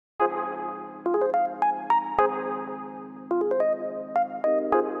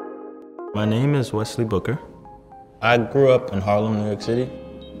My name is Wesley Booker. I grew up in Harlem, New York City.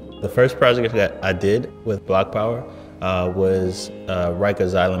 The first project that I did with BlocPower was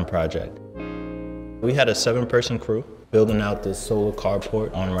Rikers Island project. We had a 7-person crew building out this solar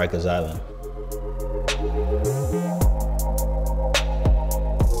carport on Rikers Island.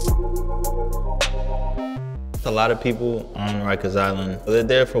 A lot of people on Rikers Island, they're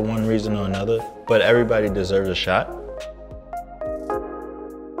there for one reason or another, but everybody deserves a shot.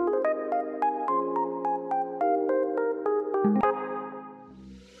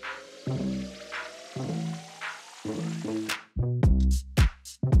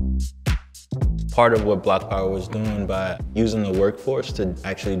 Part of what BlocPower was doing by using the workforce to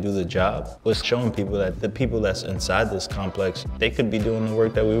actually do the job was showing people that the people that's inside this complex, they could be doing the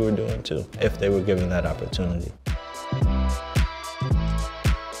work that we were doing too, if they were given that opportunity.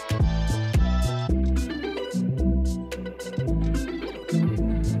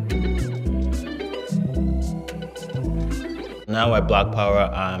 Now at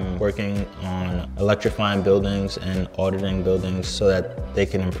BlocPower, I'm working on electrifying buildings and auditing buildings so that they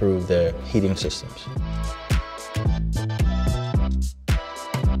can improve their heating systems.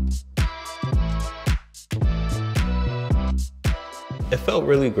 It felt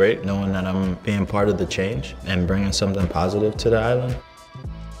really great knowing that I'm being part of the change and bringing something positive to the island.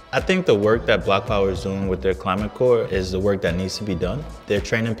 I think the work that BlocPower is doing with their climate core is the work that needs to be done. They're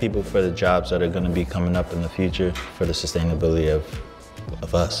training people for the jobs that are going to be coming up in the future for the sustainability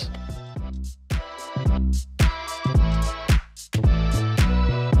of us.